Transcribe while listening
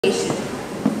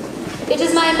It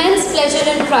is my immense pleasure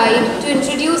and pride to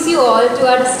introduce you all to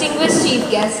our distinguished chief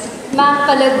guest, Ma'am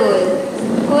Palak Goyal,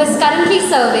 who is currently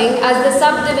serving as the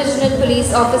Sub-Divisional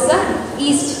Police Officer,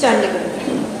 East Chandigarh.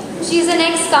 She is an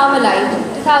ex-Carmelite,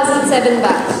 2007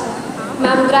 batch.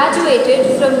 Ma'am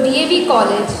graduated from DAV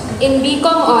College in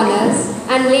BCom Honours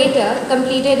and later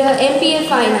completed her MBA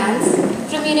Finance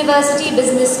from University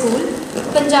Business School,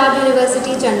 Punjab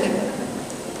University, Chandigarh.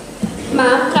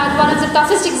 Ma'am cracked one of the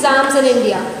toughest exams in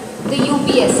India, the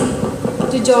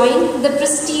UPSC, to join the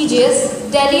prestigious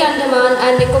Delhi Andaman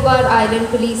and Nicobar Island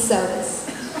Police Service.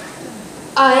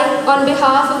 I, on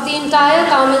behalf of the entire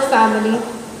Carmel family,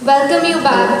 welcome you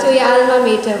back to your alma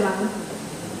mater, ma'am.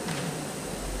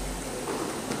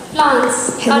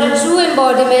 Plants are a true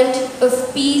embodiment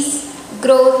of peace,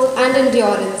 growth and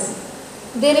endurance.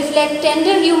 They reflect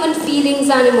tender human feelings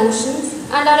and emotions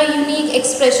and are a unique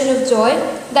expression of joy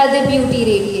that their beauty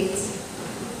radiates.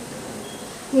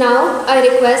 Now, I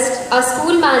request our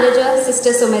school manager, Sister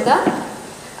Sumita,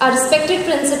 our respected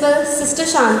principal, Sister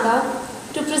Shanta,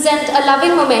 to present a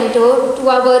loving memento to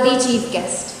our worthy chief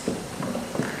guest.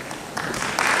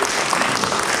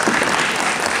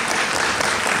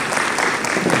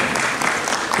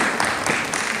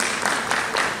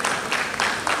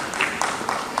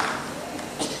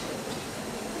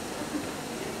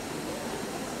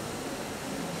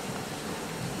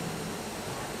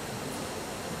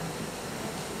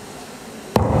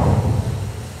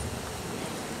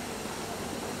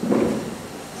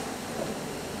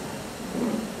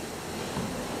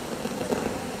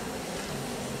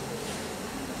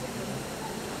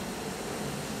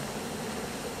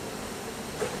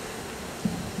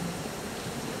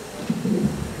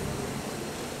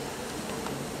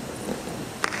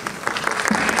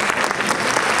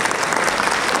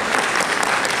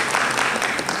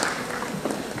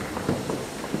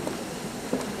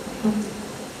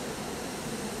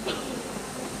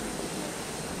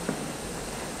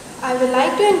 I would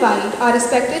like to invite our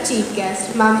respected chief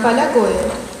guest, Ma'am Palak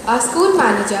Goyal, our school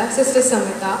manager, Sister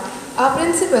Sumita, our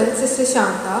principal, Sister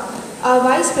Shanta, our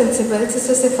vice principal,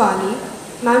 Sister Sifali,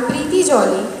 Ma'am Preeti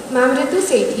Jolly, Ma'am Ritu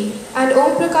Sethi, and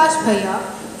Om Prakash Bhaiya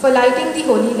for lighting the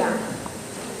holy lamp.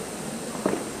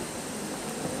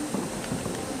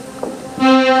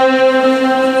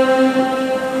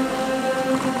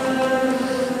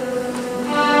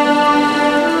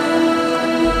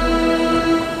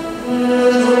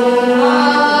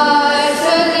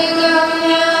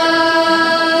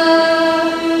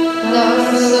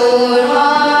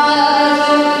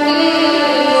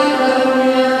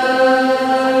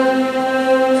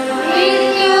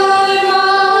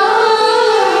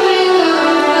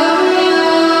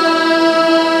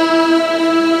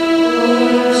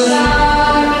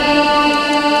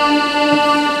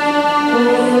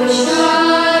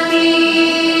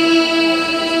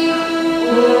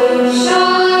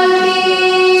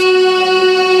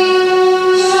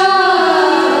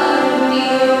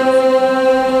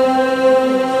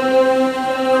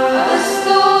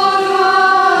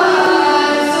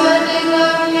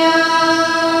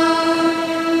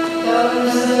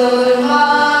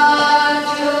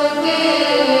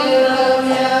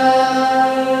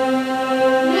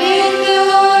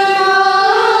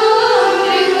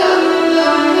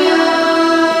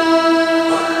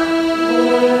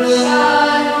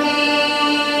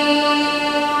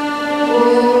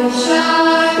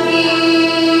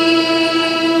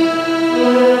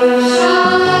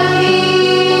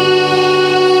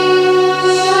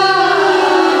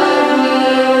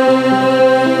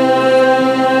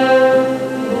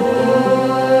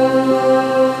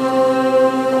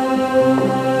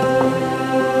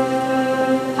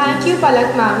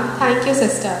 Thank you,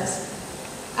 sisters.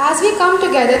 As we come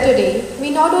together today, we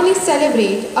not only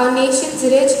celebrate our nation's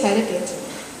rich heritage,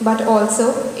 but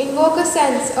also invoke a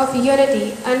sense of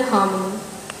unity and harmony.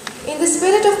 In the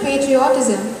spirit of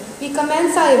patriotism, we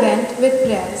commence our event with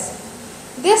prayers.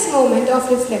 This moment of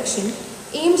reflection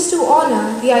aims to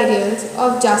honor the ideals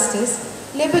of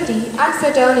justice, liberty, and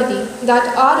fraternity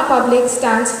that our republic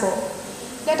stands for.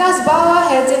 Let us bow our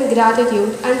heads in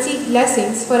gratitude and seek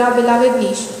blessings for our beloved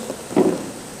nation.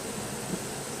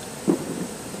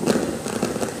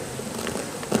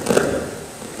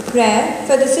 Prayer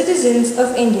for the citizens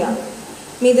of India.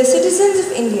 May the citizens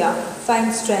of India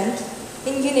find strength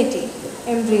in unity,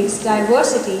 embrace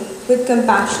diversity with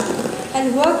compassion,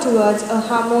 and work towards a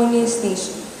harmonious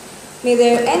nation. May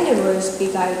their endeavors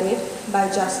be guided by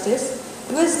justice,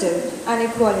 wisdom, and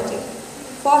equality,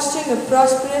 fostering a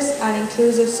prosperous and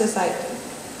inclusive society.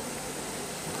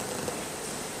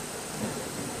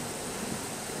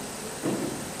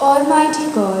 Almighty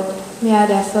God, may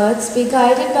our efforts be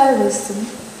guided by wisdom,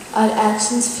 our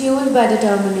actions fueled by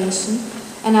determination,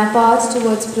 and our path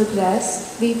towards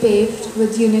progress be paved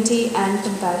with unity and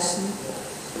compassion.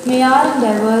 May our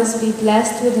endeavors be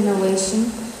blessed with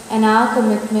innovation and our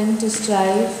commitment to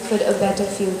strive for a better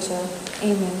future.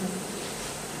 Amen.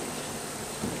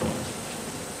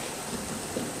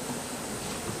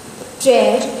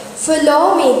 Prayer for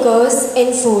lawmakers,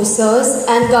 enforcers,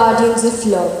 and guardians of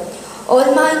law.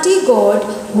 Almighty God,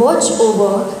 watch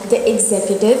over the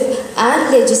executive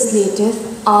and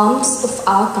legislative arms of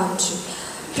our country.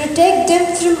 Protect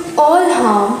them from all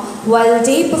harm while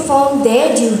they perform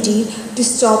their duty to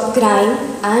stop crime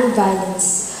and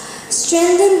violence.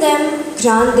 Strengthen them,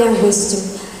 grant them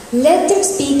wisdom. Let them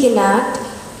speak and act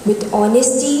with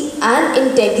honesty and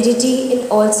integrity in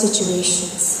all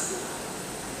situations.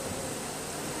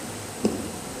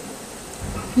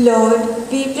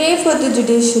 Lord, we pray for the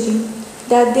judiciary,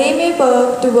 that they may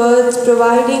work towards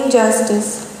providing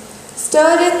justice.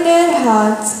 Stir in their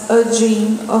hearts a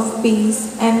dream of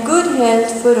peace and good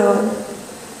health for all.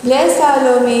 Bless our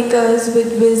lawmakers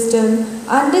with wisdom,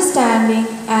 understanding,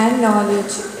 and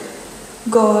knowledge.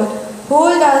 God,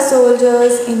 hold our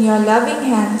soldiers in your loving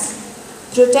hands.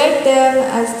 Protect them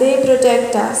as they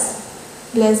protect us.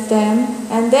 Bless them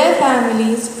and their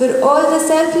families for all the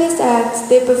selfless acts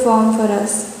they perform for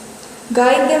us.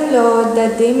 Guide them, Lord,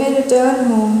 that they may return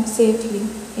home safely.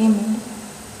 Amen.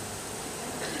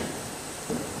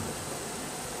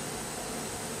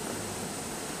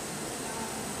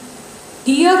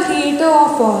 Dear Creator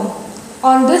of all,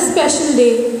 on this special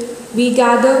day, we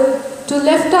gather to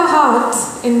lift our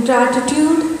hearts in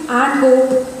gratitude and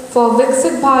hope for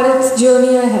Viksit Bharat's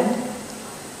journey ahead.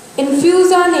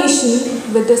 Infuse our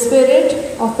nation with the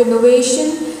spirit of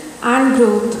innovation and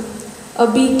growth,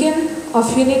 a beacon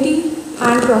of unity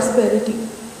and prosperity.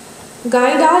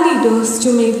 Guide our leaders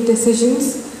to make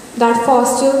decisions that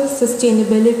foster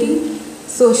sustainability,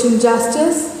 social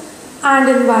justice, and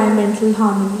environmental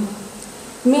harmony.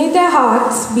 May their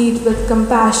hearts beat with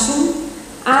compassion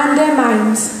and their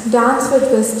minds dance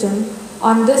with wisdom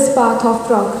on this path of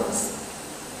progress.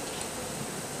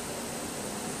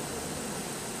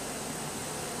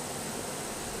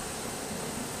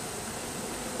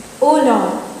 O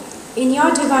Lord, in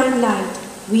your divine light,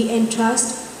 we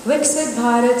entrust Viksit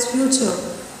Bharat's future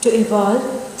to evolve,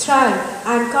 thrive,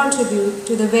 and contribute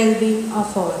to the well-being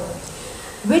of all.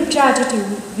 With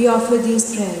gratitude, we offer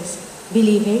these prayers,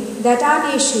 believing that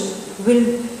our nation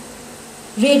will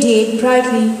radiate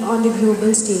brightly on the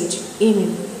global stage.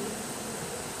 Amen.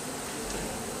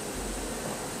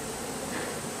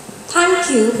 Thank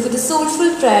you for the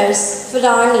soulful prayers for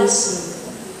our nation.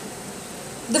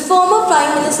 The former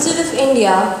Prime Minister of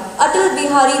India, Atal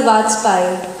Bihari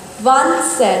Vajpayee,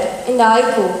 once said, and I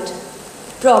quote,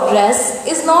 "Progress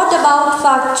is not about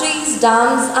factories,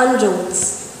 dams, and roads.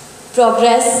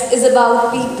 Progress is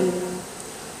about people."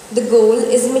 The goal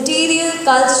is material,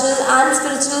 cultural, and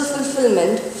spiritual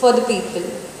fulfillment for the people.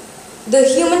 The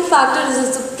human factor is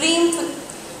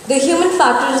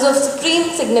of supreme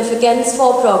significance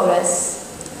for progress.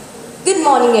 Good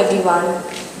morning, everyone.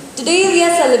 Today we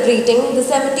are celebrating the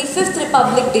 75th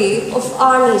Republic Day of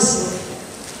our nation.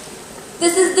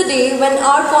 This is the day when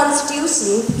our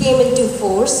Constitution came into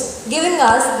force, giving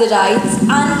us the rights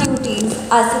and duties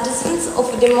as citizens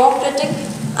of a democratic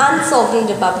and sovereign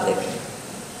republic.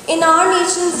 In our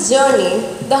nation's journey,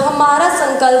 the Hamara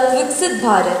Sankalp Viksit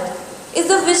Bharat is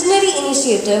a visionary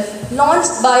initiative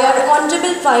launched by our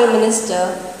Honorable Prime Minister,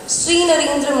 Shri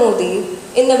Narendra Modi,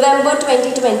 in November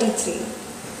 2023.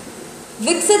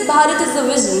 Viksit Bharat is a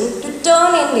vision to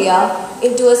turn India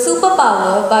into a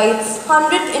superpower by its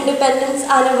 100th independence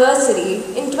anniversary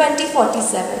in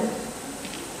 2047.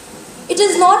 It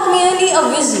is not merely a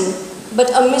vision, but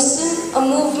a mission, a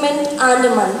movement, and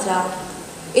a mantra.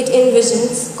 It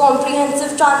envisions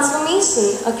comprehensive transformation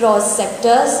across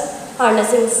sectors,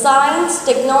 harnessing science,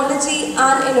 technology,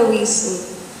 and innovation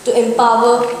to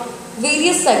empower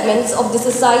various segments of the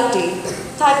society.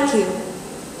 Thank you.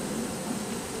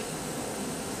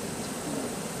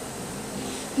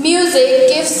 Music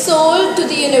gives soul to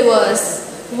the universe,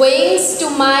 wings to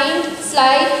mind,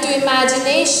 flight to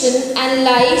imagination, and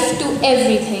life to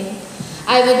everything.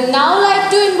 I would now like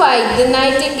to invite the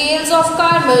Nightingales of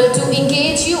Carmel to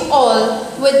engage you all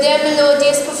with their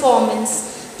melodious performance.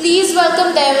 Please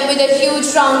welcome them with a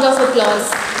huge round of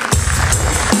applause.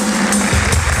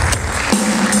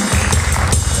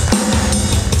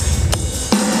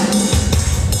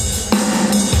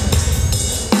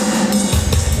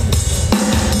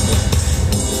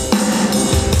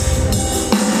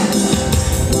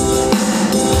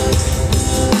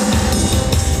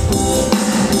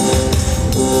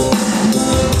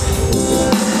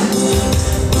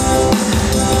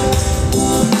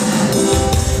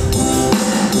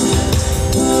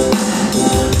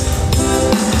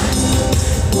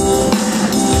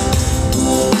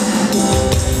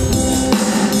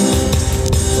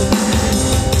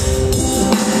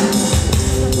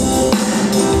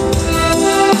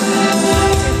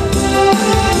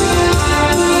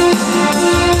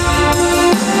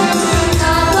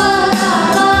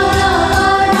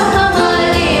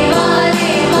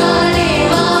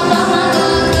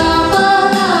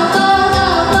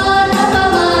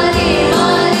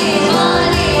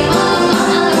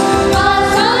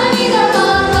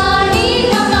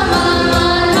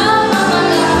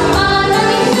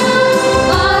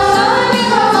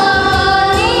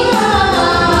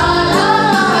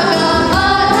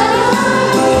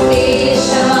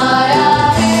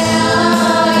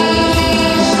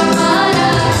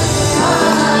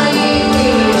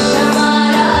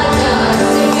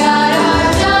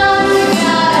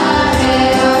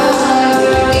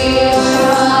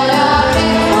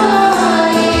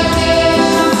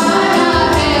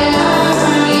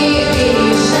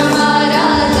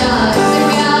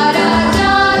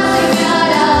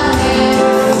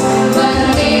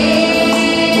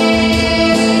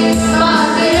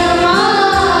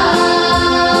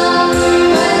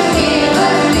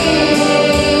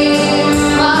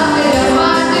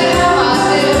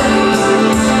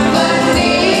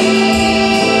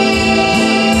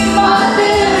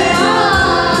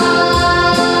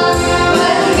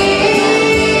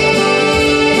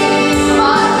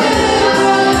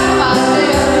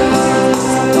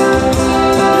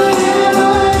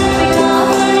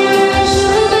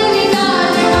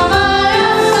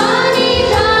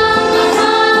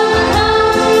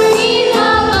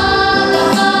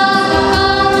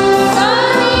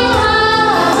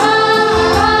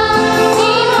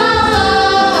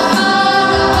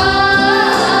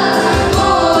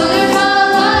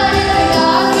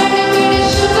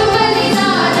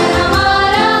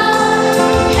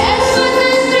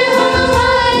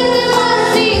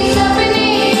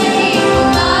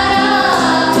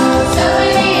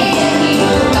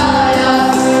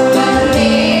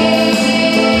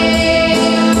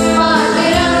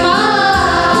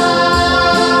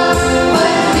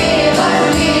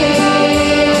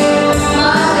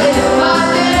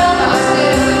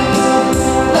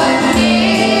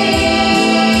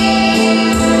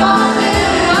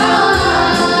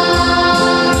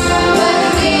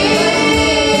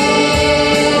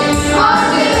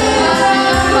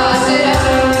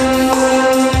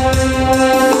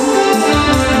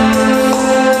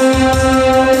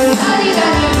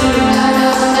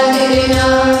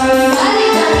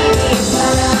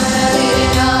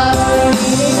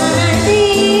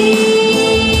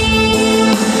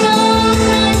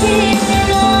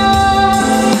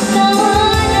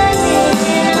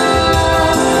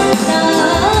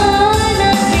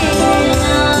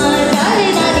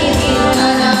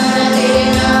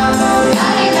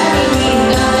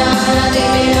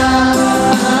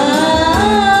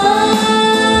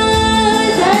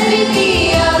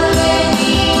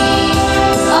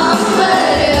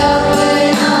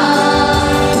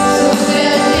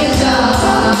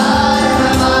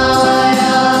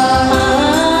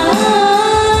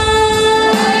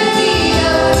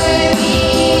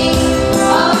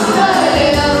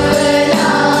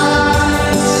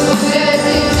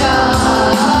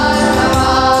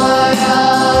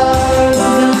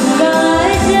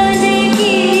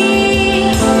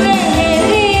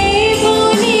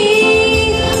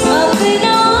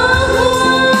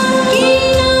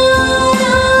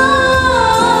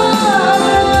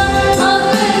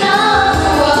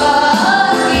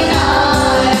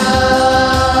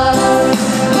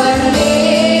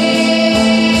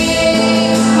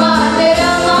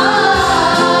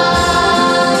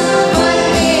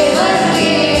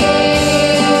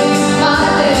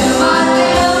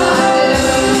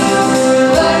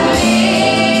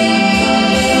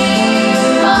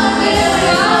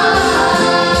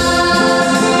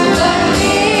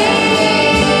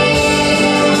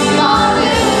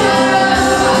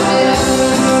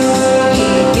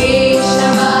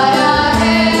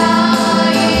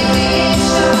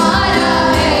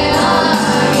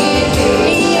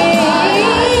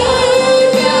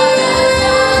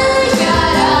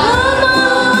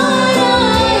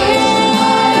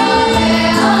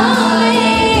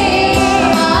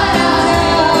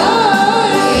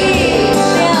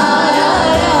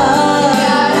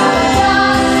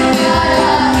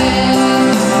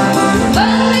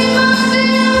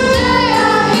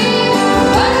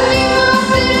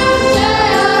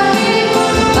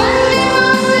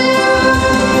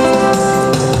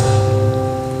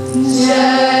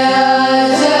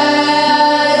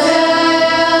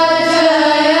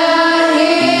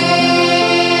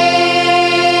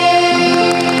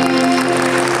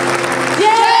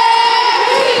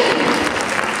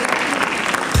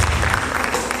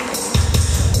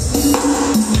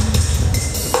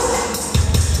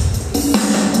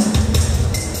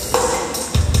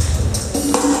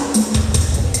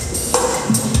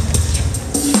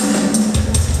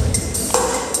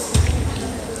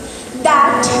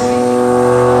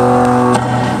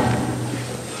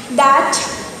 That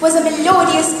was a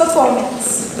melodious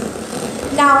performance.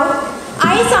 Now,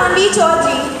 I, Sanvi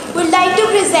Chaudhary, would like to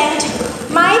present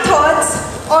my thoughts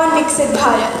on Viksit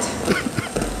Bharat.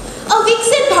 A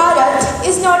Viksit Bharat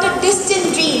is not a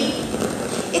distant dream.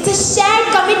 It's a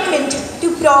shared commitment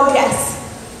to progress.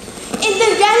 In the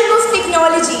realm of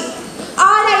technology,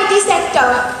 our IT sector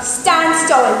stands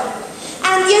tall,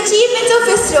 and the achievements of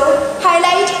ISRO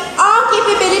highlight our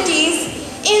capabilities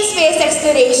in space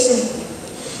exploration.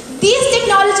 These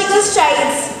technological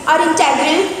strides are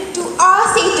integral to our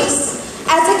status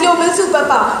as a global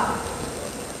superpower.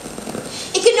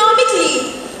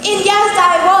 Economically, India's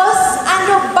diverse and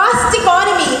robust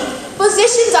economy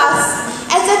positions us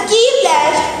as a key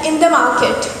player in the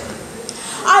market.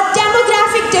 Our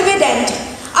demographic dividend,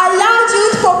 our large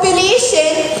youth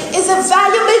population, is a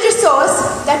valuable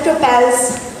resource that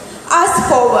propels us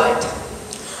forward.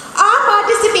 Our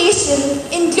participation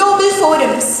in global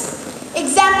forums,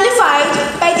 exemplified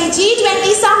by the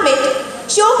G20 summit,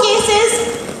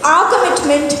 showcases our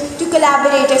commitment to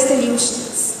collaborative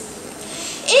solutions.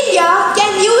 India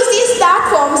can use these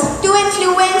platforms to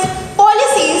influence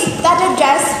policies that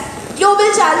address global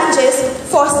challenges,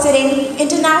 fostering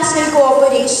international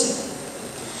cooperation.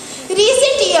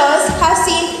 Recent years have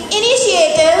seen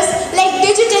initiatives like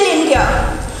Digital India,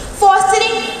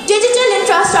 fostering digital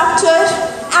infrastructure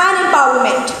and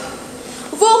empowerment.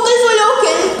 Vocal for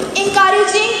Local,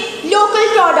 encouraging local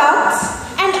products,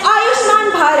 and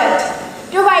Ayushman Bharat,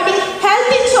 providing health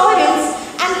insurance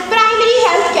and primary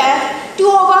health care to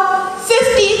over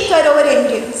 50 crore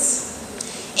Indians.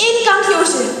 In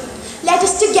conclusion, let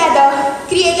us together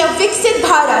create a Viksit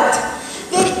Bharat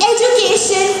where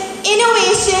education,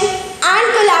 innovation and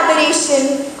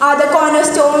collaboration are the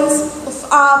cornerstones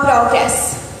of our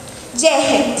progress. Jai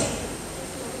Hind.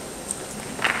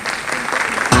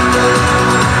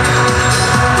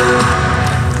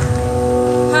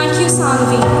 Thank you,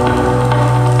 Sanvi.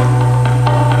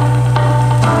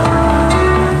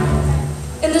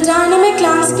 In the dynamic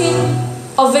landscape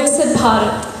of Viksit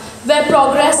Bharat, where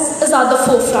progress is at the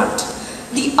forefront,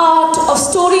 the art of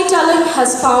storytelling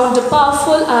has found a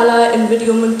powerful ally in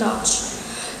video montage.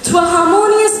 Through a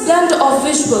harmonious blend of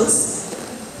visuals,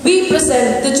 we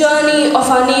present the journey of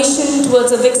our nation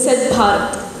towards a Viksit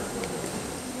Bharat.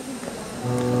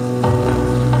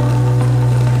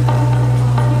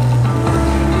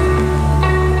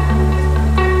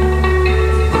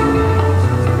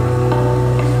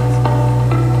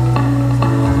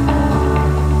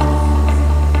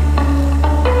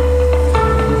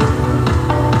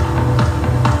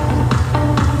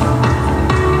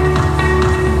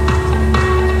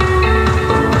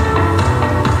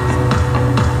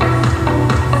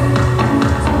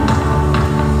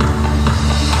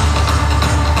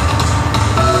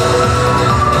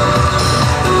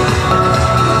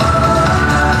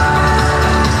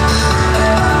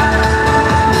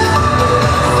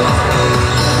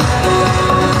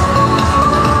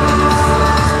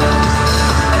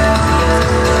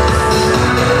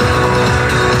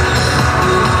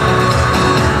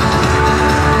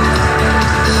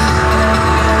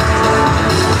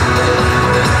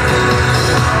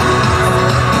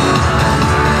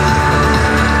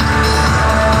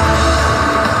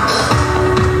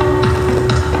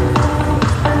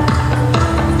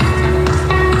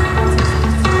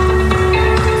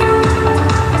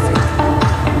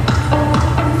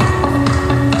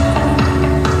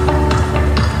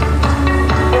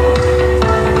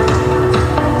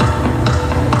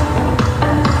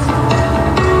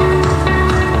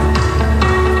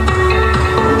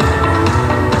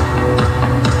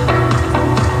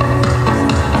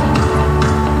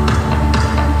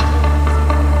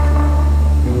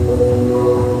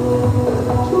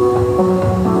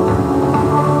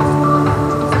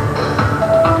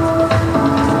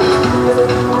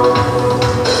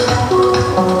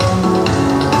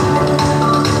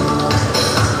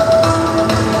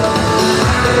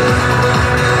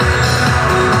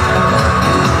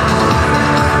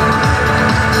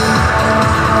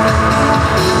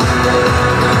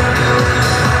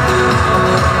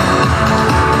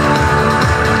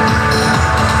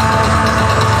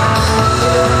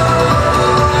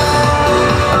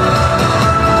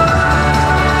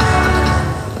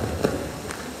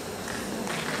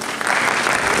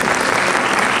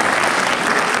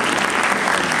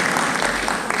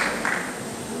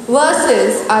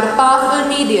 Verses are a powerful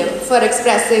medium for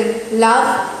expressing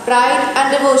love, pride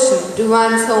and devotion to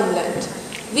one's homeland.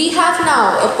 We have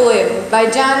now a poem by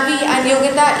Janvi and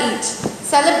Yogita each,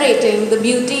 celebrating the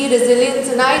beauty, resilience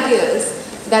and ideals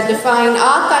that define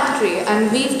our country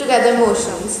and weave together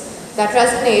emotions that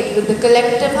resonate with the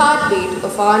collective heartbeat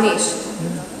of our nation.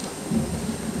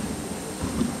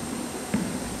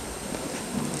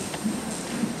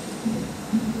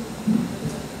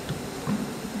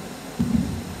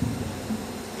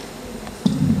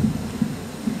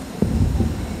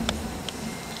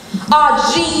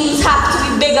 Our dreams have to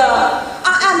be bigger,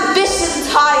 our ambitions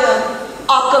higher,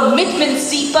 our commitments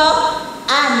deeper,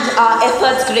 and our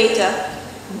efforts greater.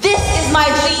 This is my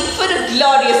dream for a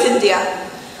glorious India.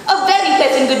 A very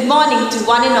pleasant good morning to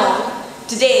one and all.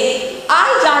 Today, I,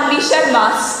 Janvi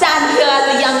Sharma, stand here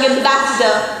as a young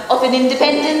ambassador of an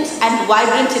independent and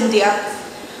vibrant India.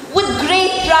 With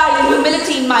great pride and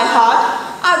humility in my heart,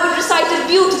 I will recite a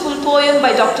beautiful poem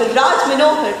by Dr. Raj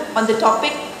Manohar on the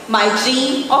topic, My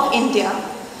Dream of India.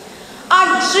 I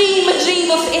dream a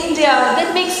dream of India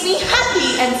that makes me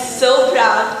happy and so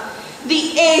proud.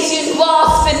 The Asian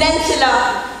vast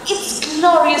peninsula, its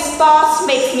glorious past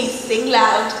makes me sing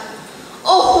loud.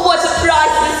 Oh, what a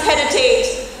priceless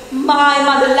heritage! My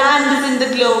motherland is in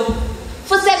the globe.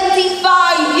 For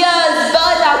 75 years,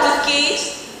 birth out of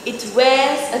cage, it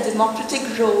wears a democratic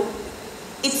robe.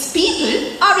 Its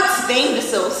people are its main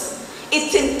resource.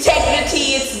 Its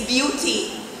integrity, its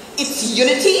beauty, its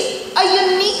unity, a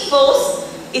unique force,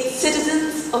 its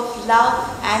citizens of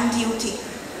love and duty.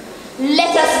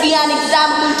 Let us be an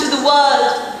example to the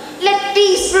world. Let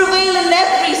peace prevail in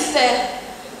every step.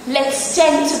 Let's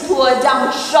tend to poor,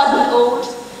 downtrodden old.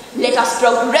 Let us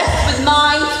progress with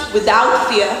mind, without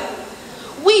fear.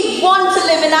 We want to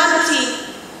live in amity.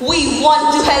 We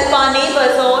want to help our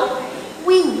neighbors all.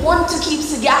 We want to keep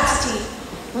sagacity.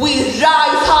 We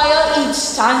rise higher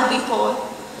each time we fall.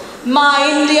 My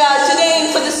India should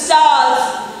aim for the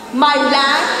stars. My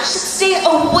land should stay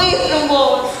away from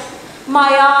wars. My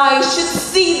eyes should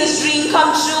see this dream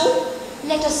come true.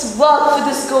 Let us work for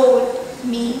this goal,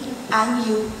 me and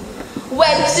you.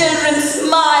 Where children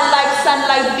smile like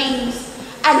sunlight beams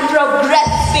and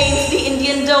progress paints the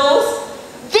Indian doors.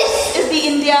 This is the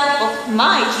India of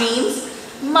my dreams.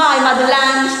 My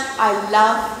motherland I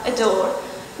love, adore.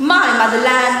 My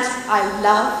motherland I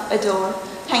love, adore.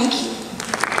 Thank you.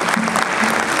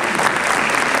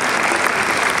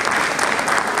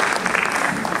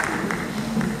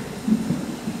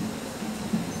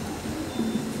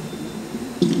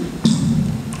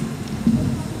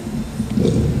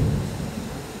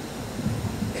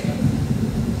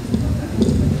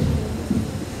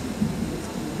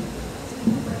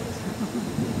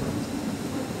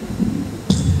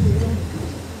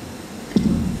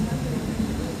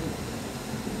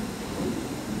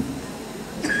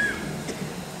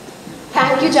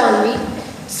 Thank you Janvi.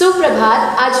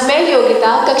 सुप्रभात। आज मैं योगिता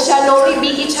कक्षा 9वीं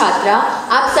B की छात्रा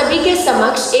आप सभी के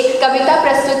समक्ष एक कविता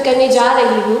प्रस्तुत करने जा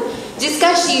रही हूँ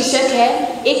जिसका शीर्षक है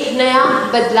एक नया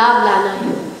बदलाव लाना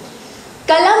है।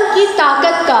 कलम की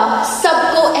ताकत का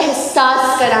सबको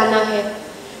एहसास कराना है।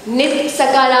 नित्य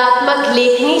सकारात्मक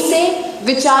लेखनी से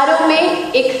विचारों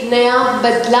में एक नया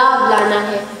बदलाव लाना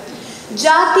है।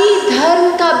 जाति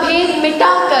धर्म का भेद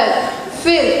मिटाकर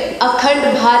फिर अखंड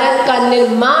भारत का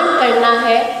निर्माण करना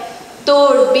है।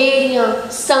 तोड़ बेड़ियां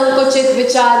संकुचित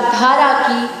विचारधारा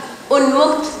की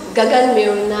उन्मुक्त गगन में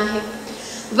उड़ना है।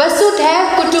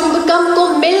 वसुधैव कुटुंबकम को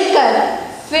मिलकर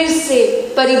फिर से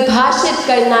परिभाषित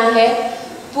करना है।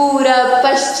 पूरब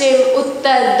पश्चिम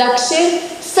उत्तर दक्षिण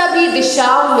सभी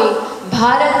दिशाओं में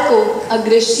भारत को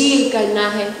अग्रशील करना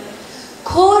है।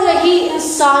 खो रही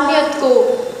इंसानियत को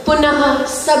पुनः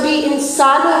सभी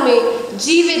इंसानों में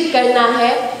जीवित करना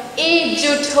है।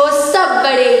 एकजुट हो सब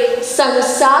बड़े संग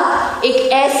साथ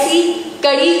एक ऐसी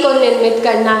कड़ी को निर्मित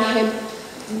करना है।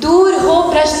 दूर हो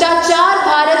भ्रष्टाचार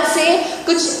भारत से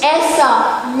कुछ ऐसा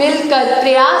मिलकर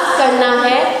प्रयास करना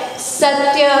है।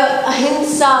 सत्य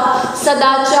अहिंसा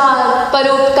सदाचार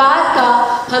परोपकार का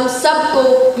हम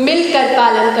सबको मिलकर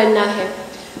पालन करना है।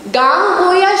 गांव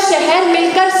हो या शहर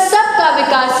मिलकर सबका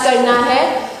विकास करना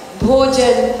है।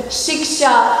 भोजन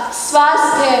शिक्षा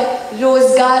स्वास्थ्य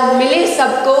रोजगार मिले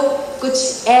सबको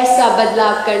कुछ ऐसा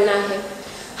बदलाव करना है।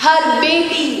 हर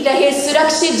बेटी रहे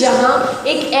सुरक्षित जहां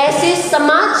एक ऐसे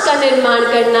समाज का निर्माण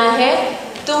करना है।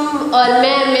 तुम और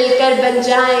मैं मिलकर बन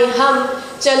जाएं हम,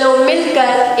 चलो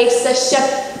मिलकर एक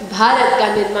सशक्त भारत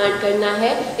का निर्माण करना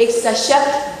है। एक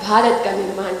सशक्त भारत का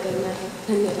निर्माण करना है।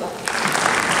 धन्यवाद।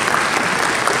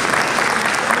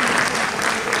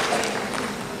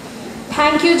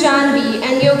 Thank you, Janvi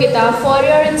and Yogita, for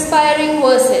your inspiring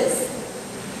verses.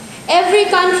 Every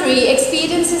country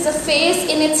experiences a phase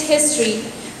in its history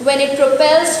when it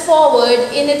propels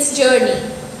forward in its journey.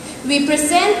 We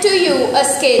present to you a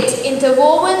skit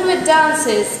interwoven with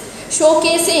dances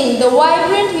showcasing the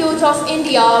vibrant youth of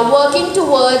India working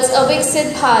towards a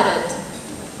Viksit Bharat.